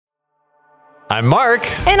I'm Mark.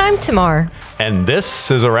 And I'm Tamar. And this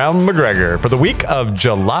is Around McGregor for the week of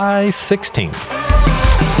July 16th.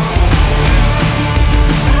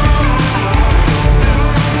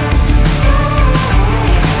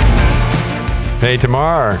 Hey,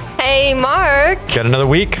 Tamar. Hey, Mark. Got another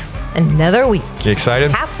week? Another week. You excited?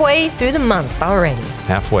 Halfway through the month already.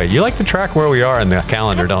 Halfway. You like to track where we are in the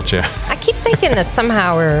calendar, don't you? I keep thinking that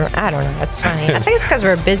somehow I don't know, it's funny. I think it's because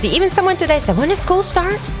we're busy. Even someone today said, when does school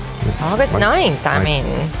start? August 9th. I mean.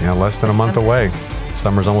 Yeah, less than a month away.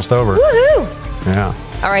 Summer's almost over. Woohoo! Yeah.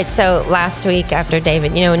 All right, so last week after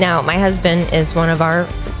David, now my husband is one of our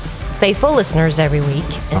faithful listeners every week.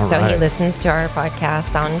 And he listens to our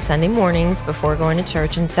podcast on Sunday mornings before going to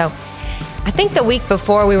church. And so I think the week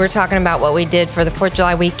before we were talking about what we did for the 4th of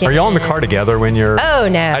July weekend. Are you all in the car together when you're? Oh,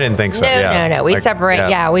 no. I didn't think so. No. We separate.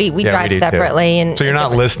 Yeah, we drive separately. And so you're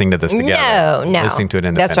not listening to this together? No. Listening to it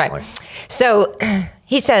independently. That's right. So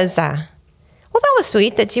he says, well, that was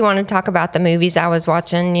sweet that you wanted to talk about the movies I was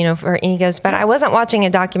watching, and he goes, but I wasn't watching a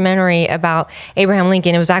documentary about Abraham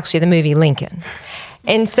Lincoln. It was actually the movie Lincoln.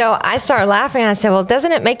 And so I started laughing, and I said, well,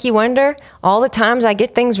 doesn't it make you wonder all the times I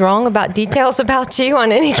get things wrong about details about you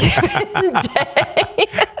on any given day?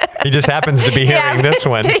 He just happens to be hearing this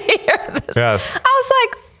one. Yes. I was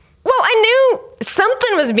like, well, I knew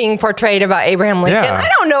something was being portrayed about Abraham Lincoln. Yeah.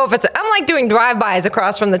 I don't know if I'm like doing drive-bys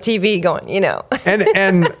across from the TV going,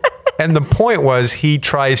 And the point was he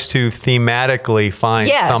tries to thematically find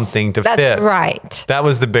something to fit. That's right. That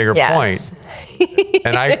was the bigger point.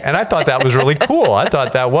 And I thought that was really cool. I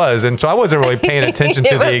thought that was. And so I wasn't really paying attention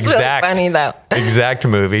to the exact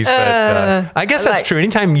movies. But I guess that's true.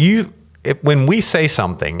 Anytime when we say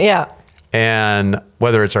something. Yeah. And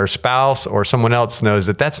whether it's our spouse or someone else knows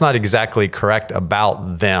that that's not exactly correct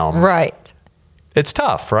about them. Right. It's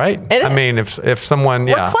tough, right? It is. I mean, if someone,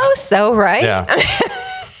 We're close though, right? Yeah.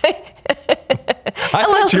 I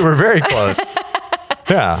thought you were very close.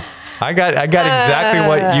 Yeah. I got exactly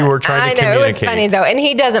what you were trying to communicate. I know, it was funny though. And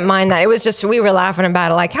he doesn't mind that. It was just, we were laughing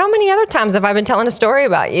about it. Like, how many other times have I been telling a story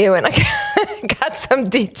about you? And I got some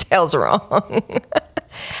details wrong.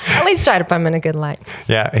 At least try to put him in a good light.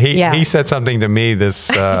 Yeah. He said something to me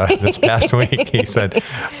this past week. He said,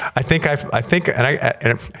 I think,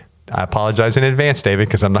 and I apologize in advance, David,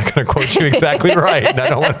 because I'm not going to quote you exactly right. And I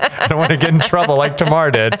don't want to get in trouble like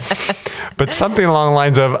Tamar did. But something along the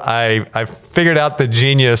lines of, I figured out the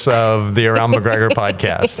genius of the Around McGregor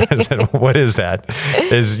podcast. I said, what is that?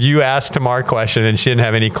 Is you asked Tamar a question and she didn't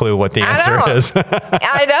have any clue what the answer is.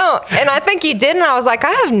 I don't. And I think you did. And I was like,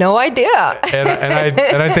 I have no idea. And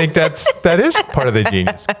I think that is part of the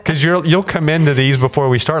genius. Because you'll come into these before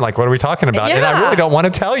we start, like, what are we talking about? Yeah. And I really don't want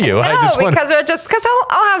to tell you. Because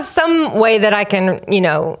I'll have some way that I can,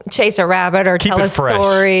 chase a rabbit or tell a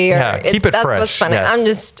story. Keep it fresh. That's what's funny.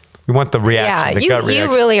 Yes. We want the reaction, the gut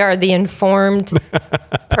reaction. You really are the informed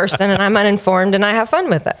person, and I'm uninformed, and I have fun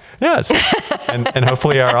with it. Yes, and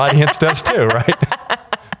hopefully our audience does too, right?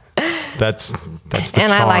 That's the charm.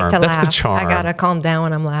 And I like to laugh. That's the charm. I gotta calm down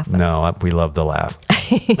when I'm laughing. No, we love to laugh.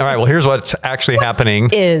 All right, well, here's what's actually happening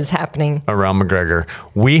around McGregor.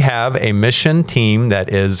 We have a mission team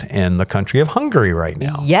that is in the country of Hungary right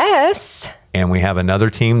now. Yes. And we have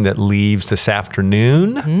another team that leaves this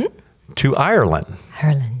afternoon to Ireland.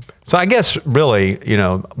 So I guess really,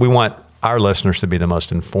 we want our listeners to be the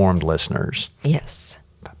most informed listeners. Yes.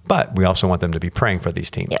 But we also want them to be praying for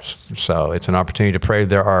these teams. Yes. So it's an opportunity to pray.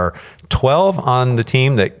 There are 12 on the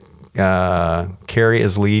team that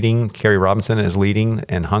Carrie Robinson is leading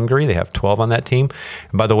in Hungary. They have 12 on that team.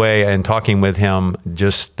 And by the way, in talking with him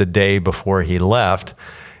just the day before he left,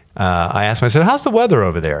 I asked him, I said, how's the weather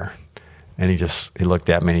over there? And he looked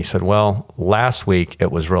at me and he said, well, last week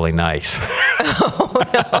it was really nice. Oh,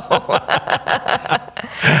 no.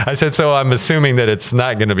 I said, so I'm assuming that it's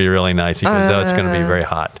not going to be really nice. He goes, no, it's going to be very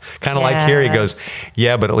hot. Kind of like here. He goes,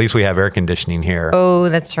 yeah, but at least we have air conditioning here. Oh,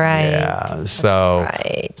 that's right. Yeah. So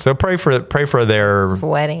pray for their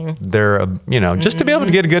sweating. Their, just to be able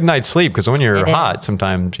to get a good night's sleep. Because when you're hot,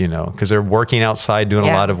 sometimes, because they're working outside doing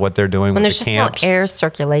a lot of what they're doing when with there's the camps. just no air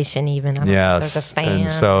circulation even. There's a fan.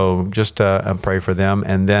 And so just pray for them.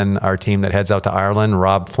 And then our team that heads out to Ireland,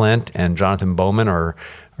 Rob Flint and Jonathan Bowman are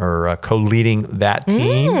co-leading that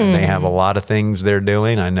team. They have a lot of things they're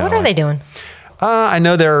doing. I know. What are they doing? I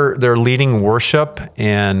know they're leading worship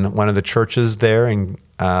in one of the churches there in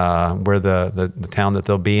where the town that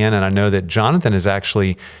they'll be in, and I know that Jonathan is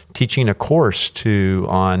actually teaching a course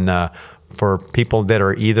for people that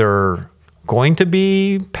are either going to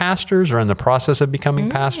be pastors or in the process of becoming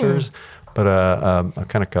pastors, but a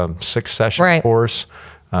kind of a 6-session course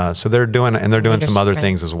So they're doing some other Leadership,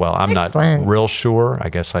 things as well. I'm Excellent. not real sure. I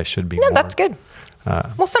guess I should be. No, more. that's good.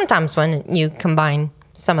 Well, sometimes when you combine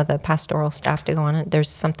some of the pastoral staff to go on it, there's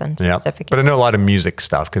something Yeah, specific. but I know a lot of music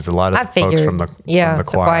stuff because a lot of I the folks figured, from the the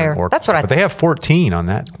choir. and orchestra. That's what I But they have 14 on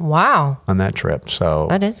that Wow, trip. So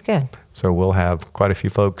that is good. So we'll have quite a few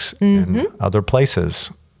folks in other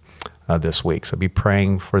places this week. So be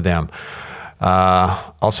praying for them.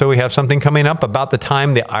 Also, we have something coming up about the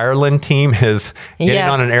time the Ireland team is getting Yes.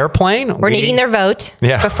 on an airplane. We're needing their vote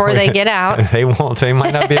before they get out. They won't. They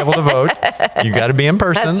might not be able to vote. You got to be in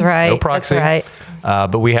person. That's right. No proxy. That's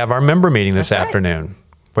right. But we have our member meeting this That's right. afternoon.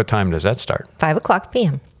 What time does that start? 5:00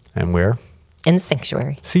 p.m. And where? in the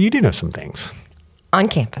sanctuary See, you do know some things. on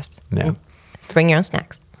campus. Yeah. Bring your own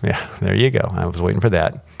snacks. Yeah, there you go. I was waiting for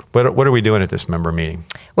that. What are we doing at this member meeting?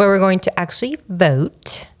 Where we're going to actually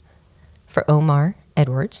vote for Omar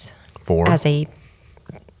Edwards For as a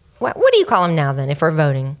what do you call him now then if we're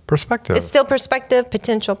voting? perspective. It's still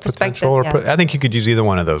potential perspective. Potential or Yes. I think you could use either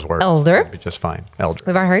one of those words. Elder. It'd be just fine. Elder.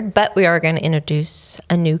 We've already heard, but we are going to introduce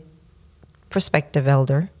a new prospective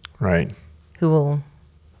elder Right. who will,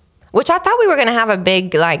 which I thought we were going to have a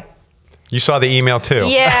big You saw the email too.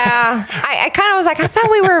 yeah. I kind of was like, I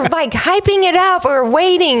thought we were like hyping it up. We were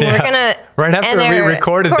waiting. Yeah. We're gonna Right after and we they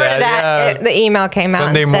recorded that, yeah. the email came out.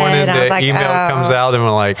 Sunday and morning, said, I was the like, email comes out, and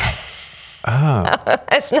we're like,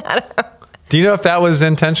 It's not. "Do you know if that was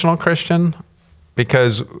intentional, Christian?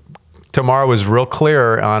 Because tomorrow was real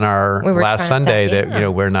clear on our We were last trying to- Sunday that yeah.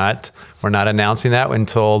 we're not announcing that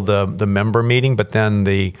until the member meeting, but then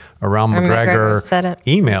the around McGregor said McGregor it.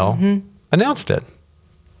 email announced it.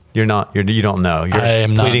 You don't know. You're I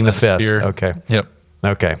am not pleading in the that fifth. sphere. Okay. Yep.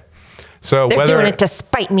 Okay. So They're whether doing it to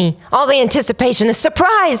spite me. All the anticipation, the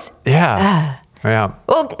surprise. yeah. Yeah.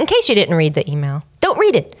 Well, in case you didn't read the email, don't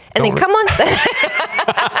read it, and Don't then come on Sunday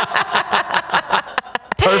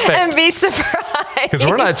Perfect. and be surprised.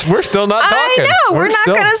 Because we're still not talking. I know. We're not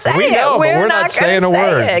still- going to say we it. know, but we're not gonna saying a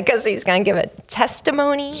word. because he's going to give a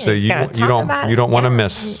testimony. So and he's you gonna talk about you it. don't want to Yeah.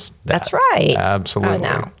 miss that. That's right. Absolutely. I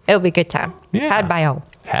know. It'll be a good time. Yeah. Had by all.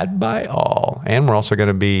 Had by all. And we're also going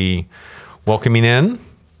to be welcoming in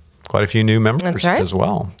quite a few new members That's right. as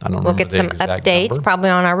well. I don't We'll remember get the some exact updates number. probably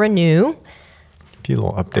on our renew A few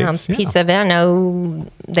little updates. yeah. piece of it. I know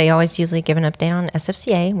they always usually give an update on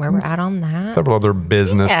SFCA, where we're at on that. Several other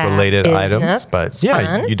business Yeah, related business. items. But It's yeah,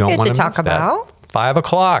 fun. you It's don't good want to to talk miss that. about. 5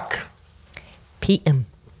 o'clock PM.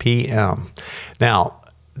 p.m. Now,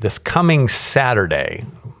 this coming Saturday,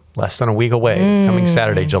 less than a week away, it's coming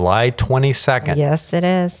Saturday, July 22nd. Yes, it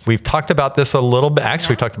is. We've talked about this a little bit.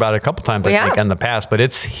 Actually, we talked about it a couple times, We I think, have. in the past, but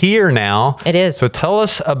it's here now. It is. So tell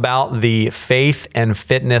us about the Faith and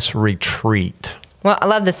Fitness Retreat. Well, I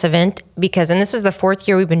love this event because, and this is the 4th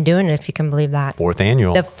year we've been doing it, if you can believe that. 4th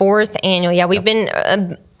annual. The 4th annual. Yeah, we've been,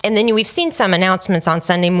 and then we've seen some announcements on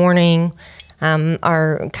Sunday morning.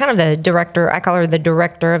 Our kind of the director, I call her the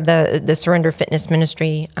director of the Surrender Fitness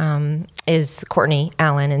Ministry, is Courtney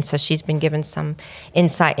Allen, and so she's been given some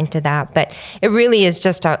insight into that. But it really is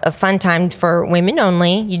just a fun time for women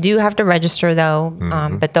only. You do have to register though,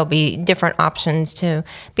 but there'll be different options to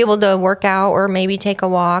be able to work out or maybe take a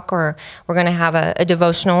walk. Or we're going to have a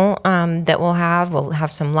devotional that we'll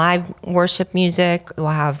have some live worship music. We'll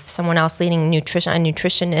have someone else leading a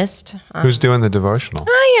nutritionist. Who's doing the devotional?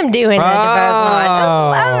 I am doing the devotional. I just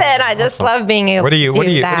love it. I just love being able What are you to do what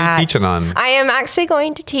are that. you teaching on? I am actually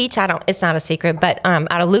going to teach. It's not a secret, but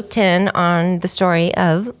out of Luke 10 on the story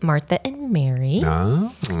of Martha and Mary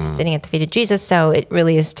sitting at the feet of Jesus. So it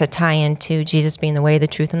really is to tie into Jesus being the way, the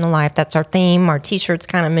truth, and the life. That's our theme. Our T-shirts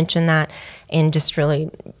kind of mention that, and just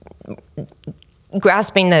really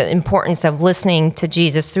grasping the importance of listening to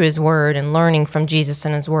Jesus through His Word and learning from Jesus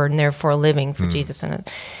and His Word, and therefore living for Jesus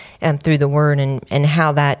and through the Word, and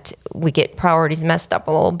how that we get priorities messed up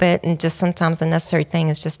a little bit, and just sometimes the necessary thing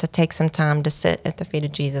is just to take some time to sit at the feet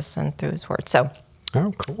of Jesus and through His Word. So, Oh,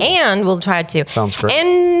 cool. and we'll try to. Sounds great.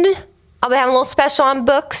 And I'll be having a little special on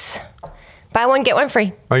books. Buy one, get one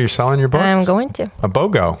free. Oh, you're selling your books? I'm going to. A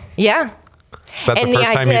BOGO. Yeah. Is that And the the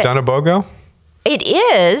first time idea- you've done a BOGO? It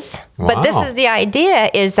is, but this Wow. is the idea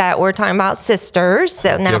is that we're talking about sisters,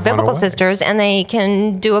 so now Give one biblical away. sisters, and they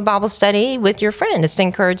can do a Bible study with your friend. It's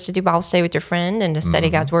encouraged to do Bible study with your friend and to study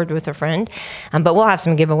Mm-hmm. God's Word with a friend. But we'll have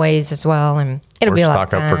some giveaways as well, and it'll Or be a lot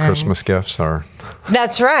stock of up for fun. Christmas gifts or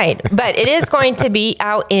That's right. But it is going to be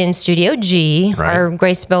out in Studio G, Right. our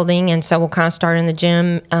Grace building, and so we'll kind of start in the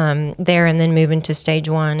gym there and then move into stage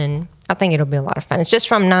 1, and I think it'll be a lot of fun. It's just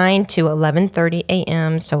from 9 to 11:30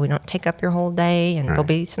 a.m., so we don't take up your whole day, and there'll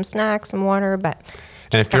be some snacks, some water, but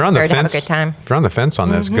And if you're on the Prepared to have a fence, good time. if you're on the fence on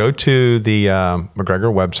this, go to the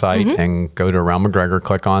McGregor website and go to Around McGregor.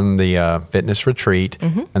 Click on the fitness retreat,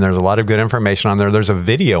 and there's a lot of good information on there. There's a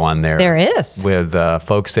video on there. There is. With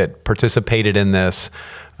folks that participated in this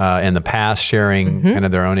in the past, sharing kind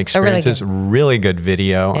of their own experiences. Really good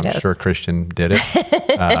video. I'm sure Christian did it.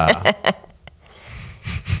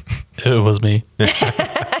 It was me.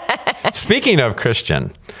 Speaking of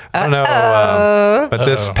Christian, I don't know, but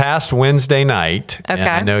this past Wednesday night, and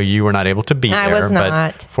I know you were not able to be there. I was not.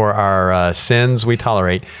 But for our sins we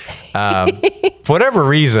tolerate, for whatever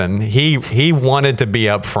reason, he wanted to be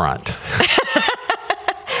up front.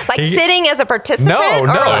 Sitting as a participant?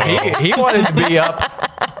 No. He wanted to be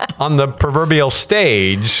up on the proverbial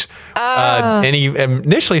stage, and he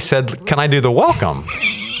initially said, "Can I do the welcome?"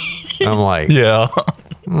 I'm like, yeah.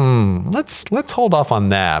 Let's hold off on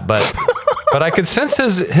that, but I could sense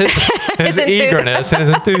his eagerness and his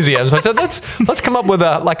enthusiasm. So I said, let's come up with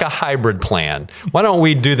a hybrid plan. Why don't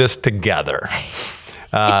we do this together?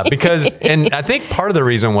 Because I think part of the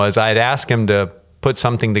reason was I had asked him to put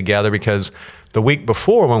something together because the week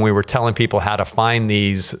before when we were telling people how to find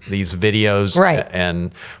these videos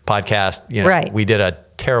and podcasts, we did a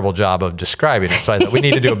terrible job of describing it. So I thought we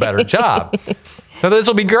need to do a better job. So this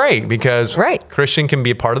will be great because Christian can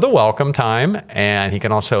be a part of the welcome time, and he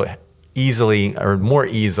can also more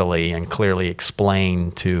easily and clearly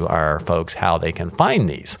explain to our folks how they can find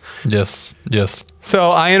these. Yes.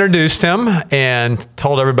 So I introduced him and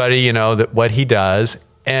told everybody, that what he does,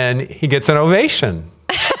 and he gets an ovation.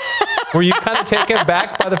 Were you kind of taken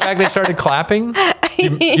back by the fact they started clapping?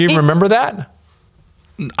 Do you remember that?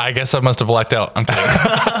 I guess I must have blacked out. I'm kidding.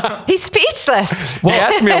 He's speechless. He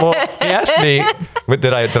asked me,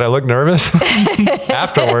 did I look nervous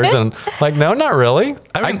afterwards? And like, no, not really.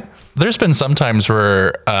 I mean, there's been some times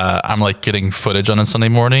where I'm getting footage on a Sunday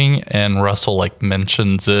morning and Russell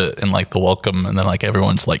mentions it in the welcome, and then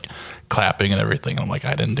everyone's clapping and everything. And I'm like,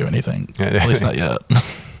 I didn't do anything. At least not yet.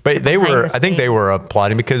 But I think they were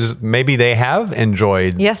applauding because maybe they have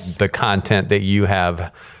enjoyed the content that you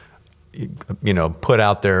have put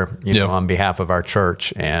out there, on behalf of our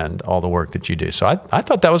church and all the work that you do. So I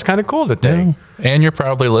thought that was kind of cool that they... And you're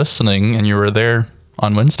probably listening and you were there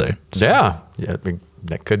on Wednesday. So. Yeah,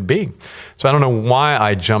 that could be. So I don't know why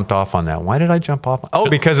I jumped off on that. Why did I jump off? Oh,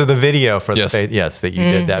 because of the video for the faith. Yes, that you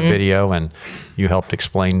did that video and you helped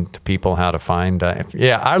explain to people how to find.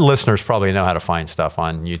 Our listeners probably know how to find stuff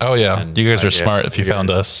on YouTube. Oh yeah, you guys are smart if you found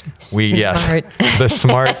us. We have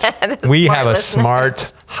a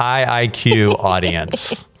smart, high IQ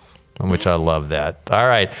audience, which I love that. All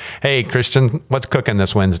right, hey Christian, what's cooking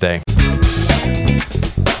this Wednesday?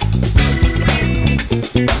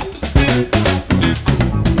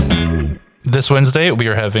 This Wednesday, we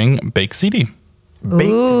are having baked ziti.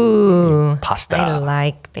 Baked pasta. I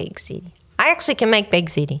like baked ziti. I actually can make baked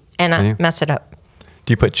ziti, and I mess it up.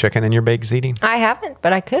 Do you put chicken in your baked ziti? I haven't,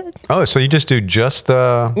 but I could. Oh, so you just do just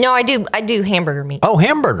the... No, I do hamburger meat. Oh,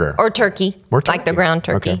 hamburger. Or turkey. Like the ground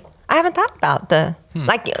turkey. Okay. I haven't thought about the...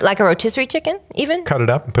 Like a rotisserie chicken, even. Cut it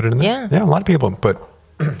up and put it in there? Yeah. Yeah, a lot of people put,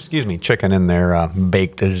 chicken in their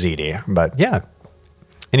baked ziti. But yeah,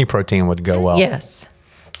 any protein would go well. Yes.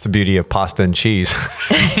 It's the beauty of pasta and cheese.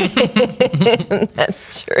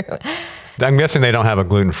 That's true. I'm guessing they don't have a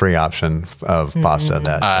gluten-free option of pasta.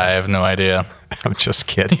 I have no idea. I'm just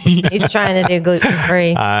kidding. He's trying to do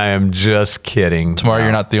gluten-free. I am just kidding. Tomorrow,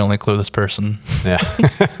 you're not the only clueless person. Yeah.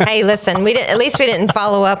 Hey, listen, we didn't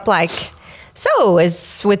follow up so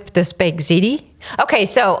is with this baked ziti. Okay,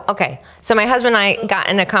 so my husband and I got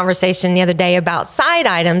in a conversation the other day about side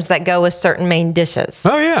items that go with certain main dishes.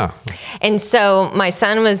 Oh, yeah. And so my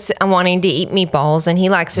son was wanting to eat meatballs, and he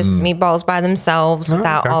likes just meatballs by themselves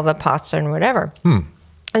without all the pasta and whatever. And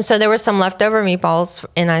so there were some leftover meatballs,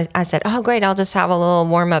 and I said, oh, great, I'll just have a little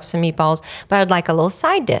warm up some meatballs, but I'd like a little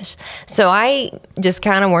side dish. So I just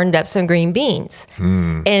kind of warmed up some green beans.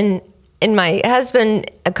 And my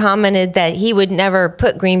husband commented that he would never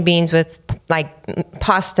put green beans with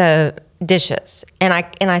pasta dishes. And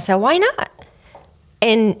I said, why not?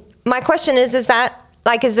 And my question is that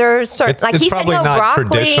is there certain, he said no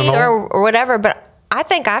broccoli or whatever, but I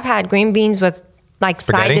think I've had green beans with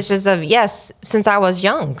side dishes since I was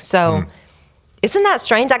young. So isn't that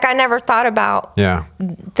strange? I never thought about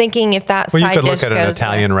thinking if that side dish goes. Well, you could look at an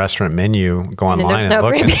Italian restaurant menu, go online and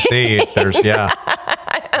look and see if there's,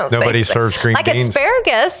 nobody serves green beans.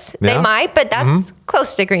 Asparagus, they might, but that's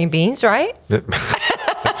close to green beans, right?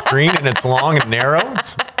 It's green and it's long and narrow.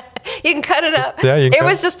 You can cut it up. Yeah, it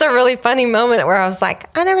was just a really funny moment where I was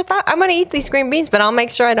like, I never thought I'm going to eat these green beans, but I'll make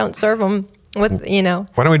sure I don't serve them with, you know.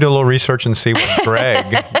 Why don't we do a little research and see what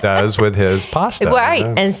Greg does with his pasta? Right,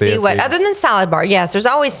 and see if what, he- other than salad bar. Yes, there's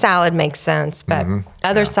always salad makes sense, but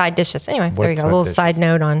other side dishes. Anyway, there you go. A side little dishes? side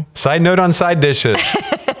note on. Side note on side dishes.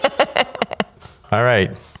 All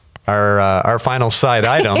right. Our final side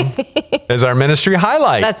item is our ministry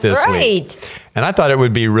highlight That's this right. week. And I thought it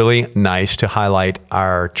would be really nice to highlight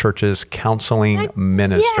our church's counseling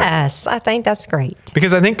ministry. Yes, I think that's great.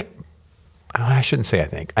 Because I shouldn't say I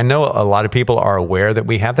think. I know a lot of people are aware that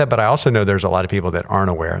we have that, but I also know there's a lot of people that aren't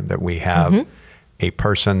aware that we have a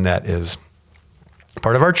person that is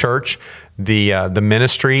part of our church. The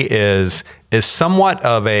ministry is somewhat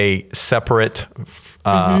of a separate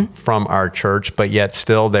from our church, but yet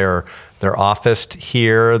still they're officed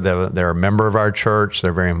here. They're a member of our church.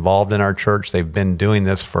 They're very involved in our church. They've been doing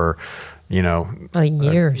this for,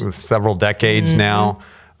 Years. several decades now.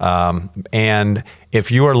 And if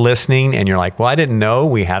you are listening and you're like, well, I didn't know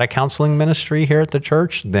we had a counseling ministry here at the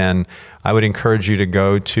church, then I would encourage you to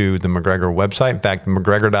go to the McGregor website. In fact,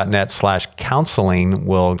 mcgregor.net/counseling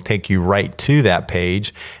will take you right to that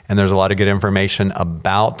page. And there's a lot of good information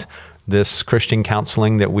about this Christian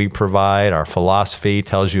counseling that we provide. Our philosophy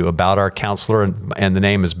tells you about our counselor, and the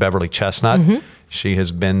name is Beverly Chestnut. She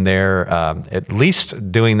has been there at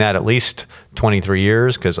least doing that at least 23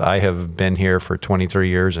 years, because I have been here for 23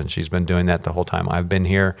 years and she's been doing that the whole time I've been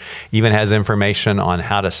here. Even has information on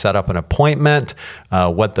how to set up an appointment,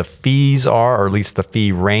 what the fees are, or at least the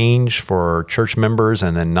fee range for church members,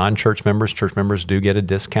 and then non-church members. Church members do get a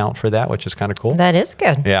discount for that, which is kind of cool. That is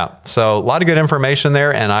good. Yeah. So a lot of good information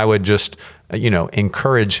there. And I would just,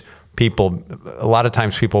 encourage people. A lot of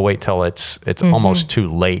times people wait till it's almost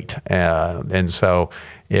too late. And so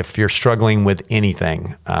if you're struggling with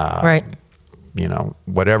anything, Right.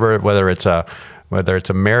 whether it's a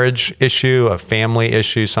marriage issue, a family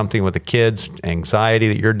issue, something with the kids, anxiety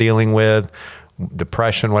that you're dealing with,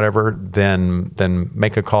 depression, whatever, then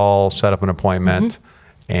make a call, set up an appointment,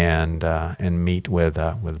 and meet with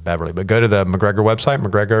Beverly. But go to the McGregor website,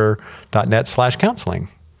 mcgregor.net/counseling.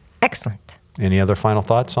 Excellent. Any other final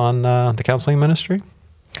thoughts on the counseling ministry?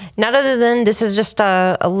 Not other than this is just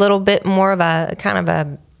a little bit more of a kind of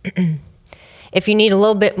a, if you need a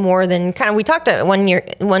little bit more than kind of, we talked 1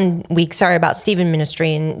 week, about Stephen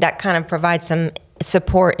Ministry, and that kind of provides some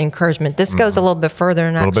support, encouragement. This goes a little bit further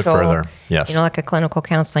in A little bit further, yes. like a clinical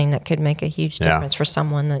counseling that could make a huge Yeah. difference for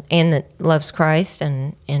someone that loves Christ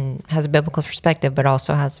and has a biblical perspective, but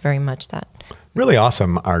also has very much that. Really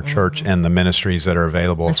awesome, our church and the ministries that are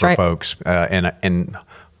available That's for right. folks. And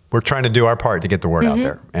we're trying to do our part to get the word out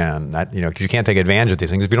there. And that, because you can't take advantage of these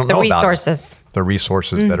things if you don't The know about resources. it. The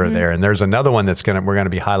resources that are there. And there's another one we're going to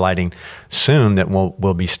be highlighting soon that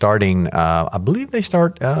we'll be starting. I believe they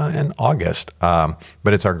start in August, but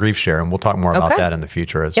it's our grief share, and we'll talk more about Okay. that in the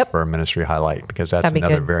future as Yep. for a ministry highlight, because that's That'd be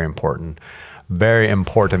another good. very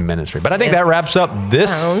important ministry. But I think Yes. that wraps up this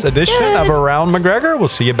Sounds edition good. of Around McGregor. We'll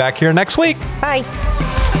see you back here next week. Bye.